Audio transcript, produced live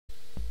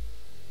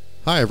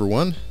Hi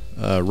everyone,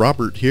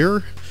 Robert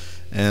here,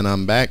 and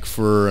I'm back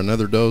for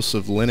another dose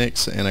of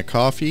Linux and a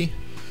coffee.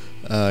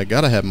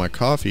 Gotta have my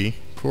coffee,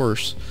 of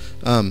course.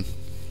 I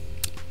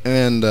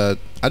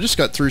just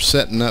got through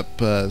setting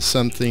up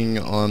something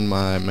on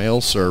my mail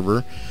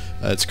server.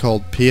 It's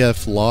called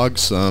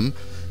Pflogsumm,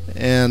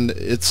 and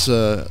it's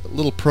a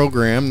little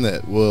program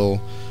that will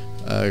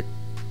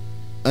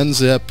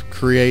unzip,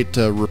 create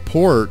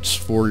reports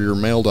for your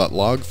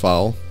mail.log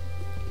file.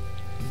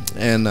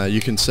 And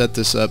you can set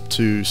this up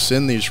to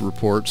send these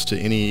reports to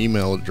any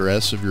email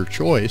address of your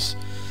choice,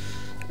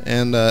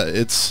 and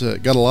it's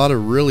got a lot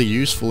of really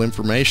useful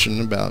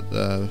information about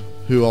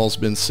who all's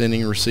been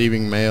sending,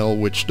 receiving mail,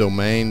 which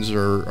domains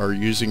are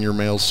using your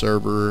mail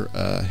server,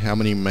 how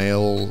many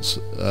mails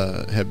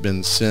have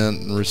been sent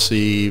and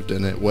received,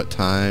 and at what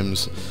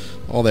times,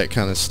 all that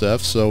kind of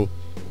stuff. So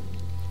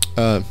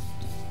I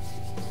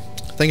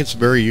think it's a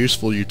very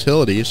useful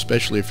utility,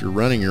 especially if you're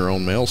running your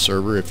own mail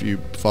server. If you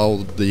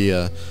followed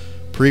the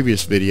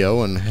previous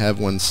video and have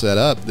one set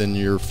up, then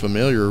you're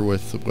familiar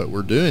with what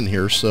we're doing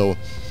here. So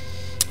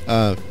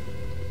I've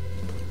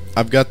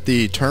got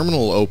the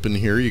terminal open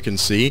here. You can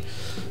see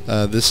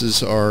this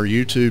is our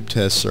YouTube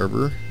test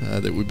server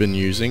that we've been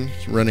using.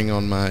 It's running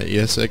on my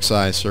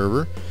ESXi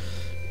server,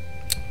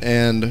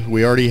 and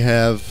we already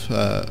have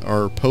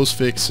our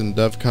postfix and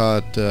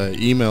dovecot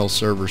email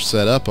server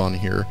set up on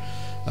here.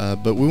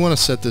 But we want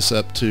to set this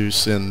up to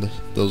send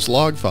those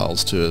log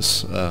files to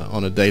us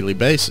on a daily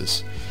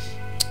basis.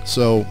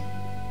 So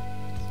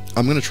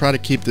I'm going to try to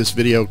keep this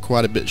video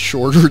quite a bit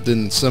shorter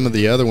than some of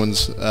the other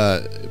ones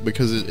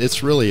because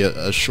it's really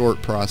a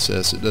short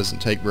process. It doesn't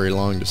take very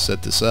long to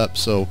set this up.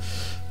 So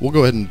we'll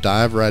go ahead and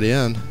dive right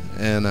in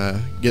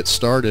and get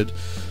started.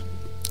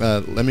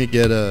 Let me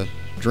get a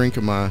drink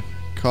of my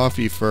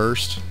coffee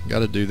first. Got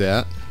to do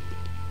that.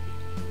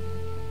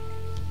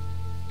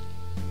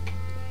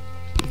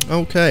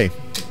 Okay,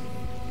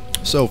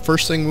 so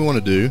first thing we want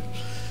to do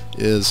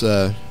is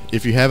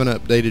if you haven't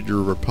updated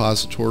your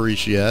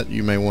repositories yet,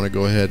 you may want to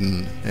go ahead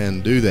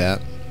and do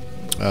that.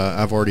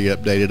 I've already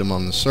updated them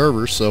on the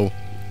server, so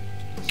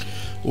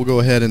we'll go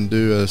ahead and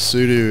do a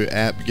sudo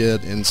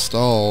apt-get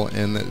install,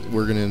 and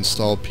we're going to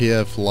install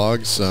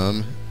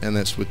Pflogsumm, and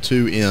that's with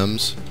two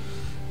M's,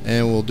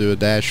 and we'll do a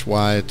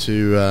 -y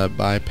to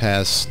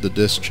bypass the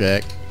disk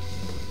check,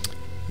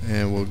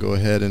 and we'll go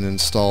ahead and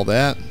install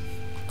that.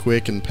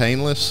 Quick and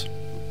painless.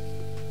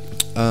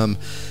 Now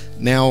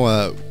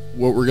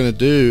what we're going to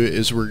do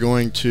is we're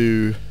going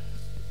to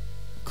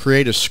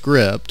create a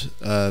script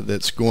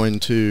that's going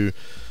to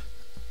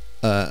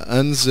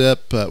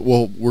unzip,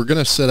 well, we're going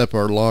to set up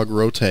our log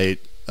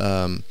rotate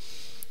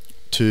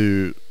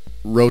to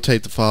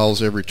rotate the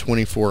files every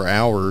 24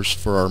 hours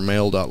for our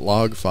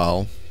mail.log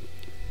file.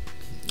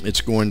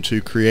 It's going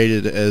to create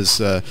it as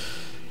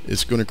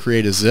it's going to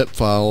create a zip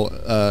file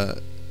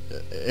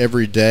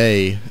every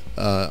day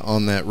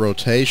on that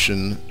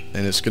rotation,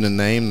 and it's going to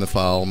name the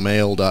file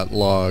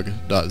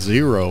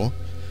mail.log.0,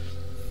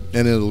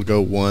 and it'll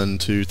go 1,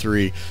 2,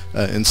 3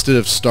 instead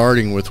of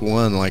starting with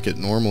 1 like it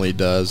normally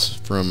does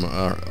from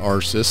our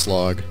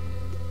syslog.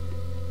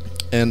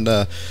 And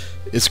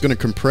it's going to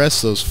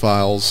compress those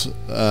files,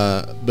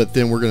 but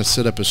then we're going to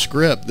set up a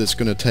script that's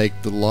going to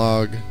take the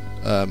log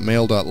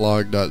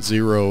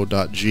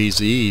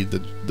mail.log.0.gz,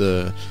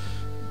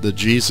 the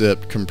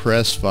gzip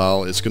compressed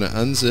file. It's going to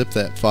unzip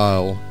that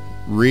file,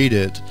 read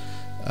it,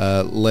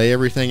 lay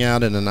everything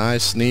out in a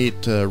nice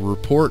neat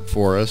report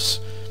for us,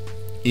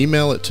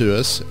 email it to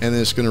us, and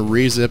then it's going to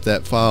rezip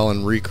that file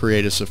and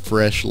recreate us a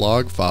fresh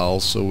log file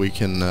so we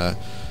can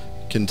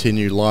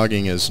continue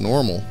logging as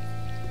normal.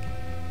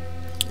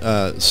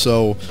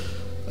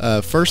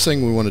 First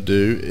thing we want to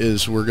do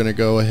is we're going to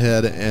go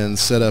ahead and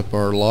set up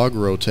our log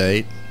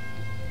rotate.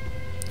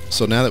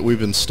 So now that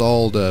we've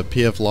installed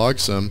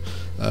Pflogsumm,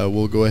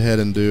 we'll go ahead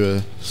and do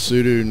a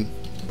sudo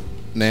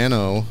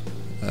nano,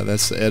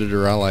 that's the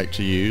editor I like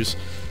to use,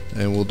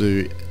 and we'll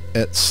do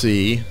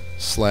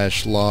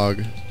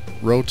etc/log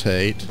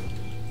rotate.conf,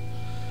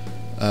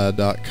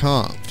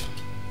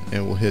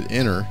 and we'll hit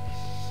enter.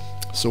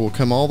 So we'll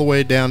come all the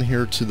way down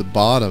here to the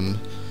bottom,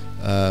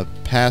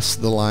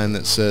 past the line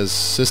that says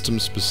system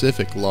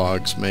specific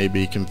logs may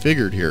be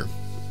configured here.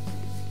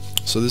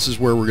 So this is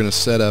where we're going to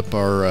set up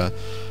our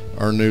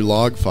new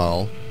log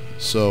file.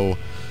 So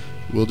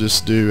we'll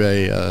just do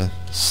a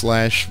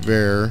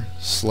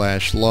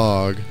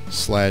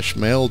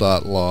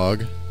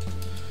 /var/log/mail.log,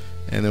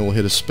 and then we'll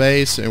hit a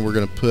space, and we're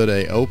going to put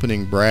a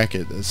opening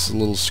bracket that's a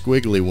little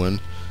squiggly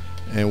one,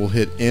 and we'll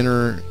hit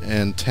enter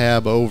and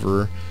tab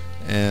over,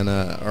 and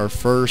our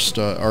first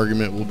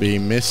argument will be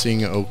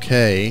missing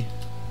OK,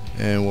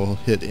 and we'll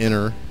hit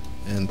enter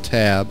and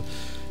tab,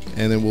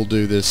 and then we'll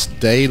do this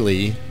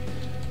daily,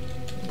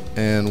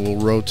 and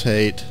we'll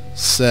rotate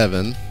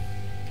 7,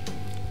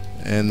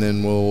 and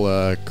then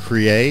we'll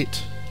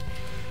create,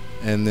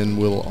 and then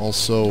we'll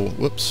also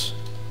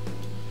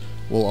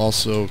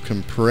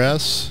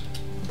compress,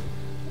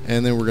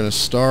 and then we're going to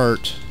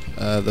start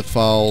the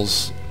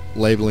files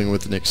labeling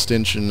with an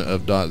extension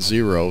of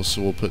 .0,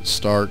 so we'll put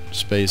start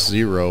space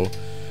 0,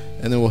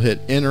 and then we'll hit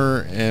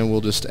enter, and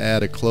we'll just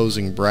add a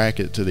closing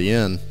bracket to the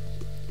end.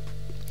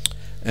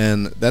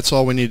 And that's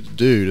all we need to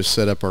do to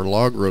set up our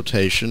log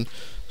rotation.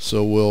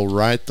 So we'll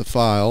write the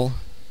file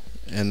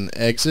and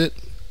exit.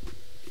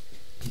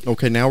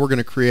 Okay, now we're going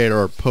to create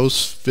our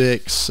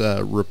postfix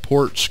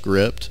report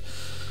script.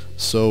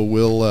 So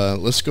we'll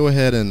let's go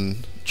ahead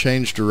and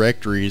change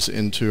directories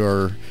into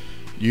our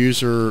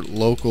user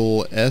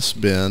local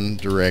sbin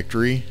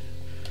directory,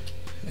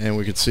 and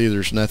we can see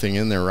there's nothing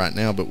in there right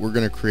now, but we're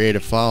going to create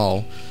a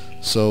file.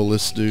 So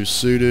let's do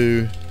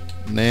sudo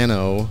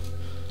nano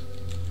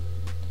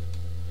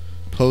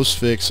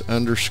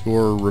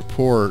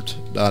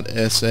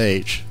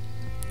postfix_report.sh,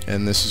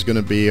 and this is going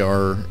to be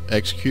our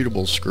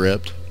executable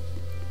script.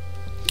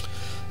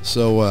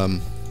 So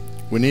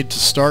we need to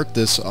start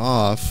this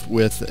off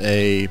with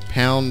a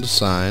pound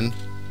sign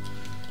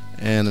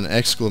and an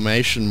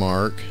exclamation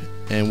mark,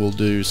 and we'll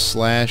do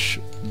 /bin/sh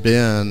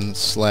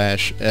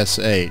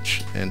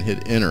and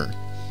hit enter.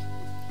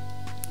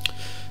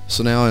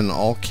 So now in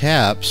all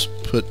caps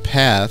put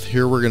path.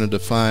 Here we're going to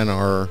define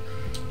our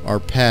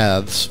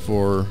paths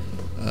for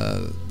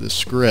the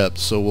script.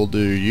 So we'll do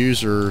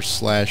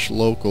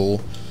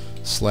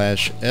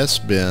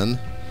user/local/sbin,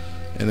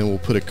 and then we'll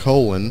put a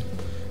colon,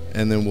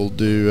 and then we'll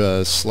do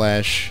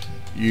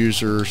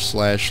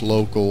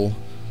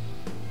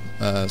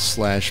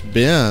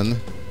 /user/local/bin,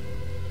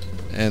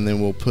 and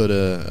then we'll put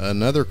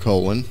another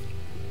colon,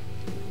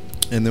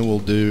 and then we'll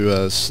do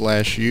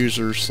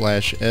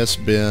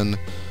 /user/sbin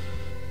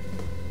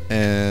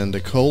and a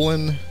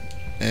colon,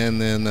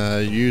 and then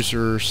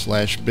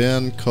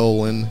user/bin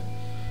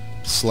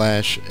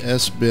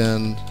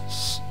 :/sbin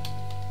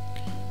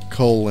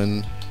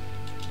colon,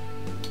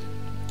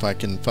 if I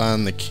can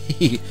find the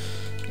key,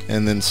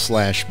 and then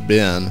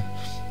 /bin.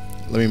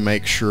 Let me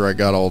make sure I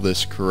got all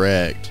this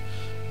correct.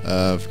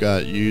 I've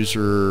got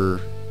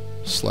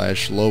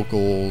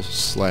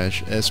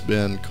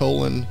user/local/sbin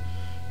colon,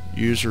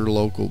 user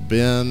local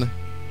bin,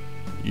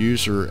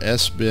 user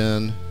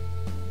sbin,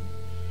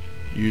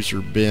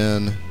 user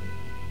bin,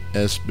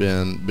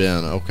 sbin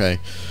bin. Okay,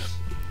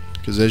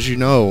 because as you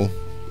know,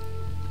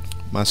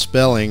 my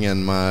spelling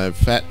and my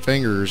fat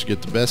fingers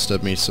get the best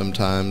of me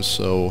sometimes,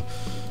 so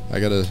I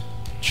gotta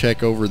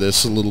check over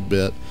this a little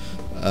bit.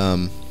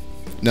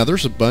 Now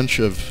there's a bunch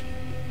of,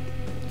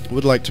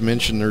 would like to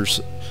mention,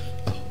 there's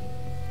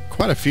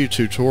quite a few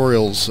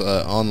tutorials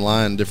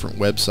online, different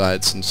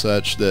websites and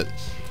such that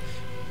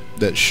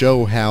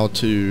show how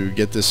to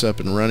get this up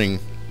and running.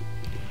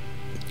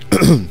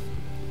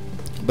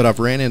 But I've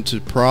ran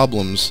into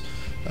problems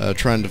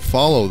trying to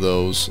follow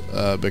those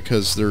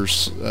because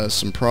there's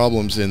some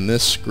problems in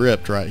this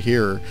script right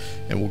here,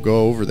 and we'll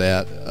go over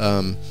that.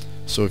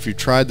 So if you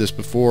tried this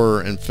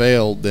before and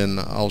failed, then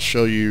I'll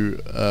show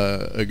you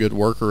a good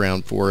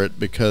workaround for it,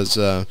 because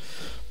a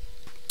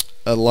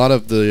lot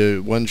of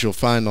the ones you'll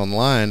find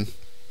online,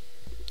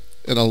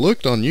 and I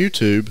looked on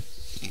YouTube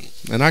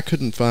and I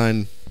couldn't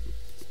find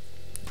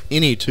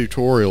any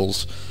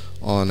tutorials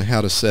on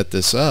how to set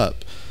this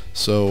up,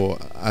 so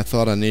I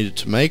thought I needed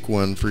to make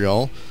one for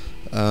y'all.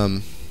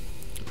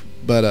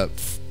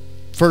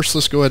 First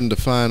let's go ahead and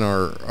define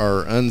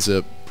our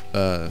unzip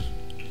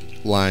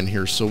line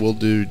here. So we'll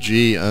do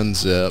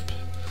g-unzip,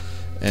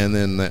 and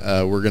then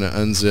we're going to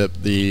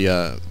unzip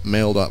the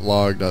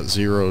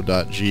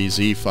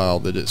mail.log.0.gz file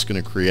that it's going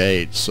to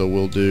create. So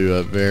we'll do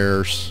a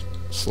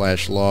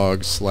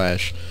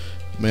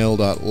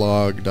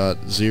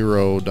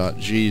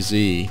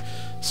var/log/mail.log.0.gz.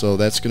 so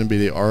that's going to be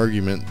the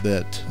argument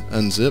that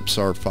unzips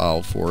our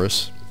file for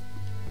us.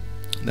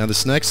 Now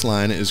this next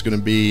line is going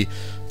to be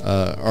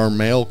our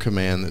mail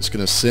command that's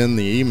going to send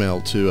the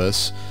email to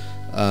us.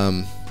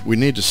 We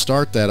need to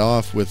start that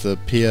off with a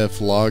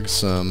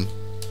Pflogsumm,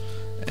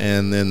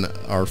 and then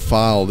our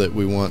file that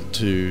we want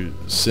to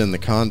send the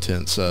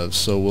contents of.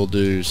 So we'll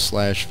do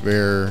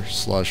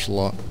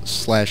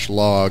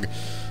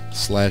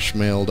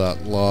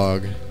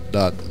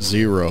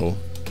 /var/log/mail.log.0,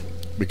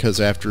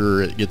 because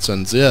after it gets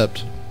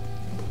unzipped,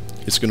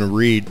 it's going to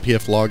read,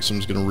 Pflogsumm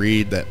is going to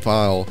read that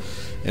file,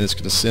 and it's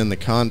going to send the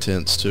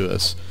contents to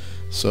us.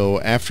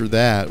 So after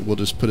that, we'll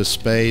just put a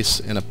space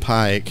and a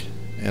pike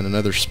and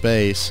another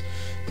space.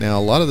 Now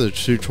a lot of the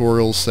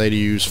tutorials say to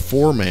use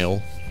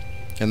formail,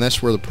 and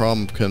that's where the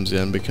problem comes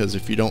in, because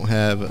if you don't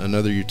have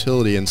another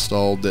utility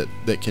installed that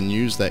can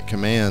use that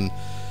command,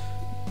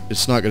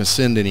 it's not going to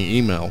send any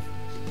email.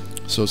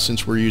 So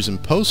since we're using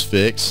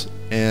postfix,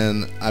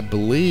 and I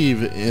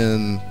believe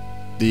in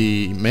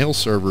the mail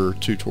server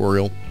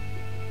tutorial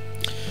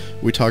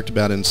we talked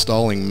about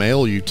installing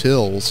mail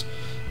utils,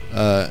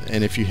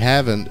 and if you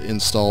haven't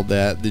installed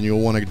that, then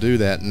you'll want to do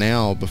that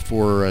now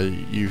before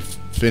you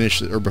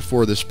finish it, or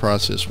before this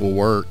process will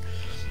work.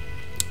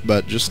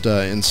 But just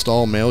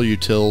install mail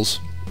utils,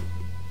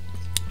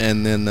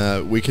 and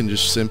then we can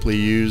just simply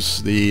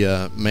use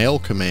the mail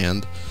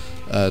command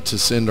to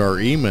send our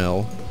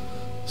email.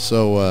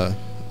 So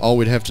all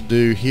we'd have to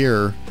do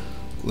here,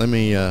 let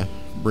me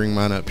bring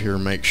mine up here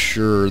and make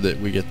sure that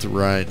we get the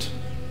right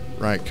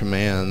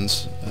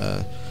commands.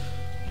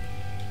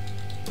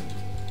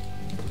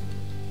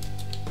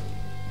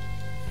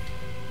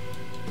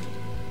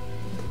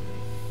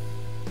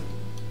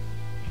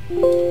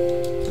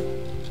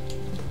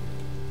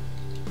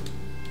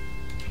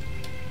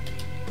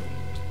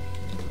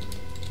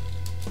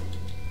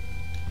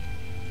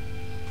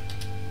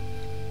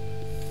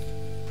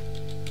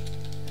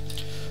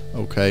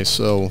 Okay,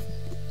 so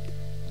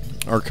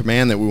our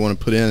command that we want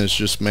to put in is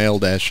just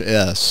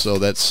mail-s, so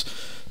that's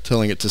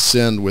telling it to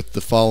send with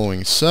the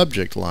following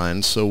subject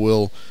line. So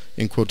we'll,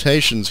 in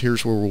quotations,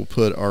 here's where we'll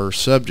put our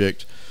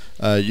subject.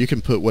 You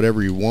can put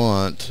whatever you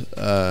want.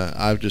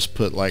 I've just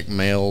put like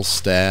mail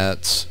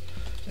stats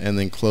and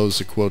then close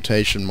the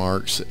quotation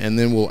marks, and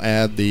then we'll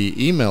add the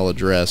email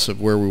address of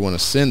where we want to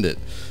send it.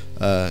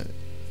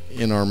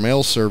 In our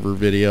mail server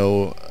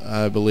video,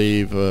 I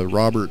believe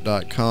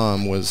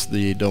robert.com was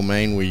the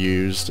domain we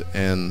used,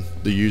 and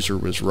the user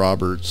was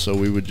Robert, so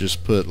we would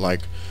just put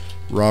like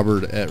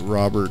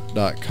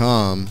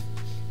robert@robert.com,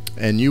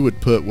 and you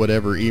would put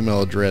whatever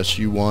email address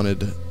you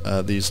wanted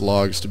these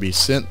logs to be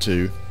sent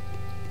to,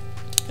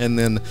 and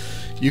then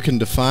you can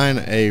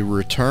define a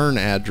return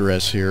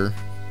address here,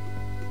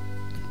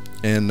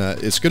 and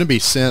it's going to be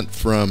sent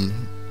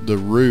from the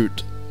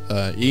root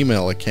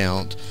email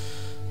account.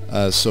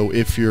 So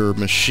if your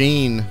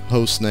machine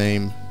host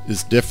name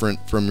is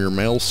different from your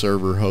mail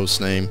server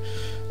host name,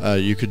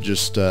 you can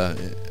just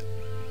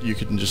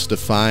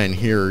define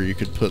here. You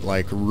could put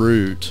like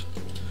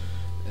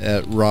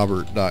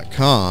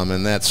root@robert.com,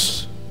 and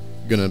that's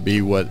going to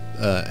be what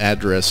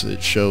address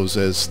it shows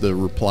as the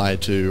reply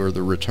to, or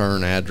the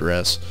return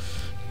address.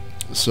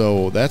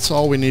 So that's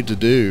all we need to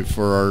do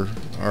for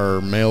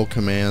our mail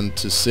command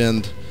to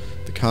send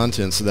the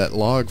contents of that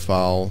log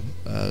file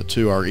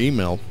to our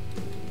email.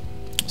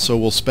 So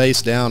we'll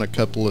space down a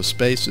couple of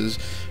spaces,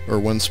 or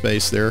one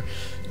space there,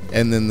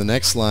 and then the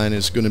next line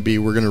is going to be,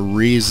 we're going to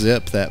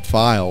re-zip that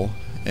file,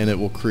 and it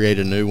will create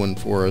a new one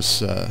for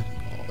us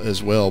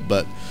as well.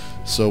 But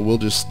so we'll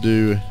just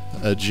do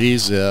a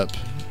gzip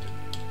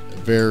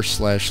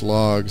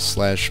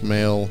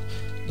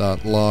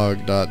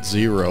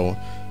var/log/mail.log.0.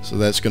 so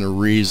that's going to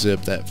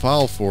re-zip that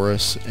file for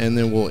us, and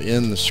then we'll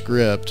end the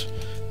script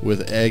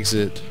with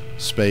exit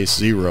space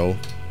 0.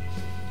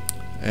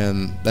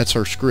 And that's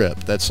our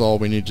script. That's all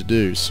we need to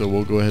do. So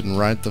we'll go ahead and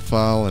write the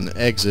file and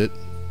exit,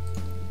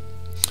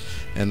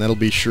 and that'll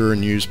be sure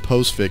and use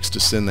postfix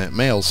to send that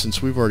mail.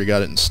 Since we've already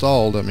got it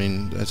installed, I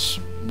mean, that's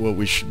what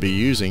we should be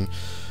using.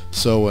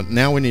 So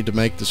now we need to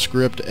make the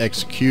script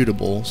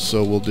executable,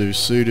 so we'll do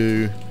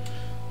sudo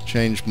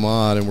change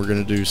mod, and we're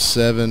going to do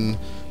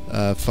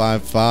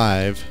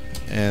 755,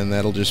 and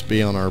that'll just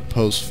be on our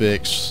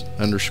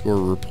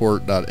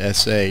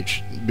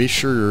postfix_report.sh. Be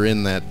sure you're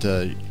in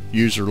that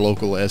user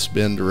local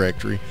sbin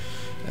directory,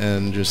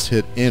 and just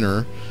hit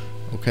enter.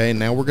 Okay,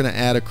 now we're going to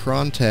add a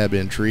crontab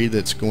entry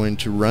that's going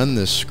to run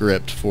this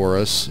script for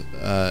us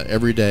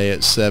every day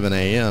at 7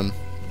 a.m.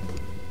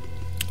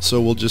 So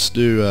we'll just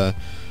do a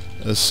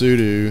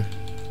sudo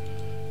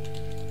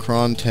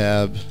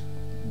crontab-e.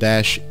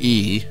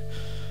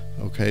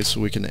 Okay, so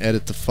we can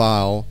edit the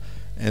file,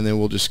 and then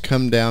we'll just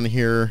come down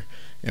here,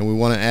 and we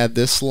want to add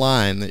this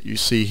line that you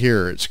see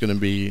here. It's going to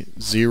be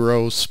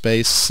 0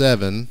 space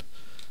 7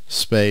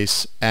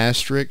 space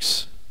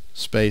asterisk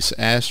space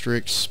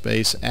asterisk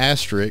space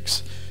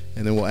asterisk,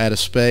 and then we'll add a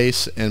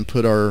space and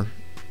put our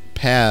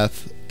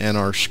path and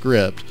our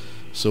script.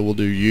 So we'll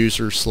do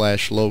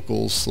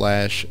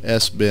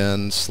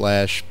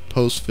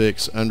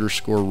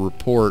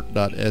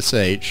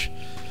user/locals/sbin/postfix_report.sh,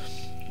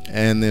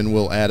 and then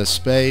we'll add a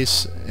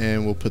space,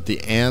 and we'll put the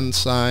and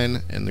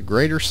sign and the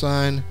greater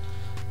sign,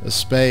 a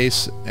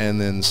space, and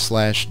then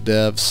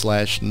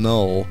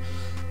 /dev/null.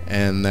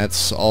 And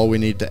that's all we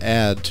need to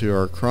add to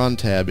our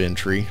crontab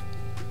entry.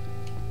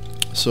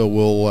 So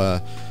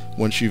we'll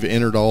once you've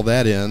entered all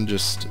that in,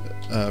 just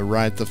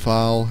write the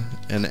file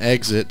and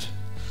exit,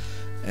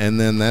 and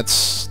then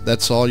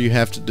that's all you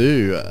have to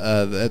do.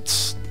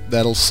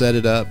 That'll set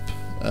it up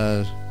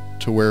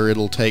to where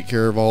it'll take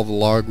care of all the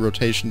log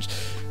rotations.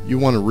 You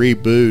want to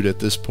reboot at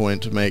this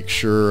point to make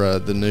sure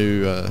the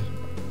new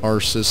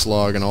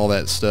rsyslog and all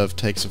that stuff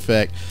takes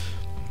effect.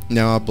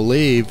 Now I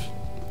believe,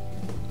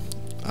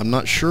 I'm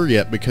not sure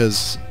yet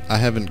because I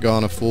haven't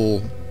gone a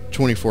full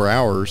 24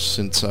 hours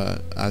since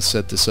I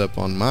set this up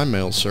on my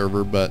mail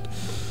server, but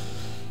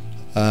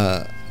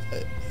the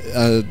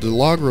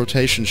log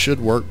rotation should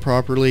work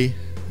properly.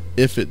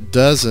 If it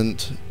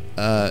doesn't,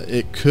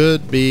 it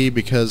could be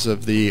because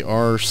of the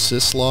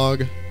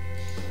rsyslog.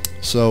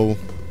 So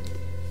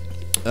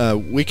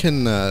we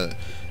can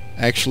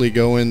actually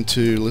go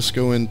into, let's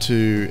go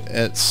into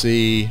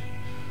etc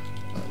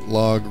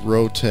log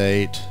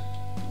rotate.d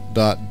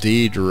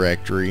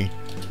directory,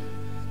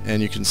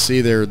 and you can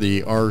see there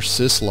the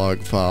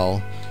rsyslog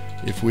file.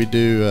 If we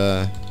do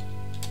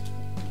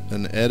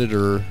an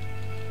editor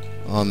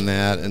on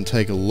that and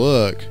take a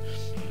look,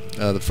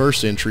 the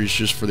first entry is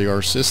just for the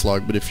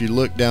rsyslog, but if you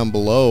look down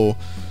below,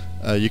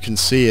 you can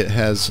see it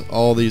has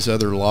all these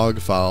other log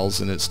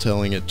files, and it's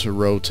telling it to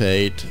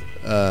rotate,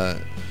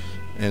 and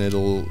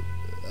it'll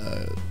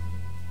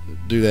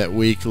do that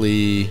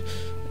weekly,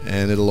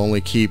 and it'll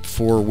only keep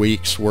 4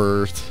 weeks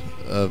worth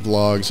of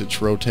logs.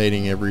 It's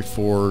rotating every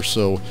 4.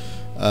 So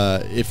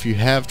if you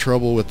have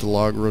trouble with the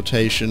log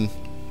rotation,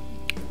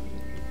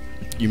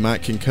 you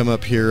can come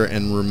up here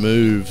and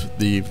remove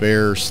the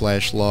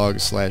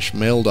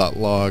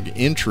var/log/mail.log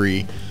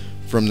entry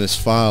from this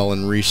file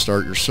and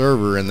restart your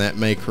server, and that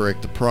may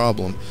correct the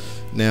problem.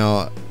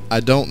 Now, I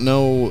don't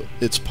know,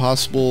 it's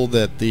possible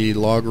that the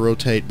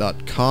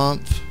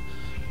logrotate.conf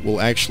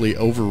will actually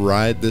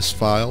override this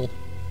file.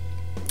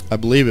 I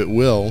believe it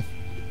will,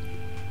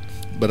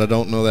 but I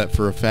don't know that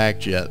for a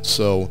fact yet.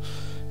 So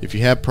if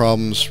you have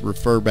problems,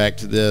 refer back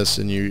to this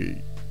and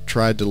you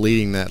try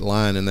deleting that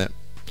line, and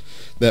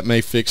that may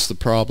fix the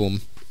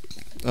problem.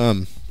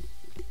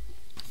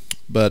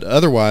 But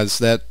otherwise,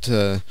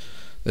 that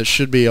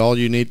should be all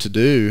you need to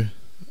do.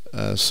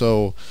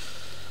 So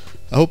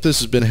I hope this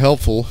has been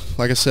helpful.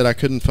 Like I said, I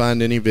couldn't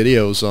find any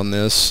videos on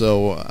this,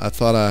 so I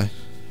thought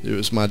it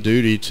was my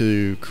duty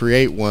to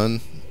create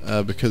one,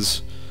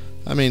 because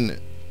I mean,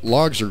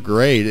 logs are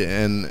great,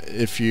 and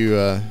if you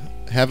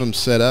have them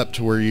set up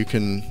to where you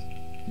can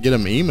get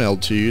them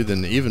emailed to you,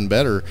 then even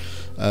better.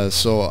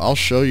 So I'll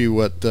show you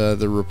what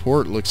the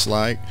report looks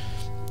like.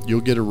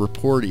 You'll get a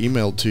report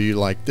emailed to you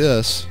like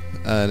this,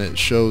 and it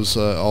shows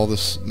all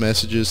the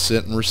messages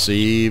sent and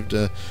received,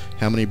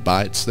 how many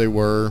bytes they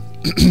were,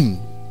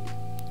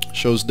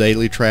 shows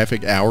daily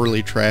traffic,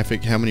 hourly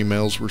traffic, how many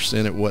mails were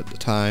sent at what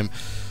time.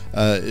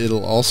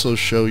 It'll also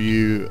show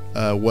you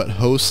what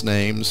host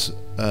names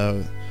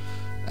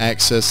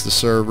access the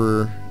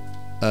server,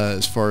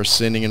 as far as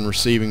sending and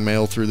receiving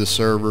mail through the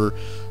server.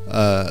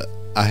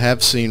 I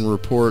have seen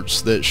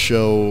reports that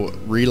show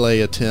relay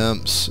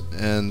attempts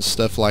and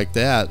stuff like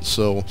that,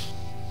 so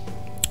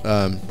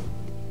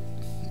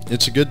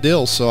it's a good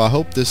deal. So I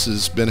hope this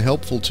has been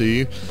helpful to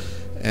you,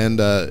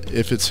 and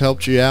if it's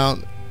helped you out,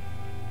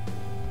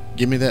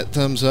 give me that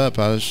thumbs up.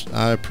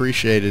 I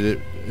appreciate it.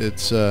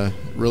 It's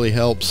really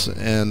helps,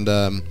 and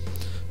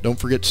don't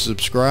forget to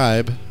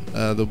subscribe.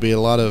 There'll be a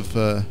lot of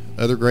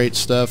other great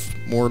stuff,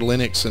 more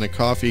Linux and a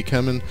coffee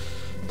coming.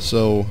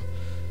 So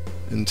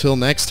until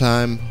next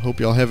time, hope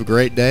y'all have a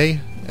great day,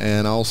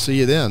 and I'll see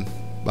you then.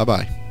 Bye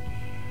bye.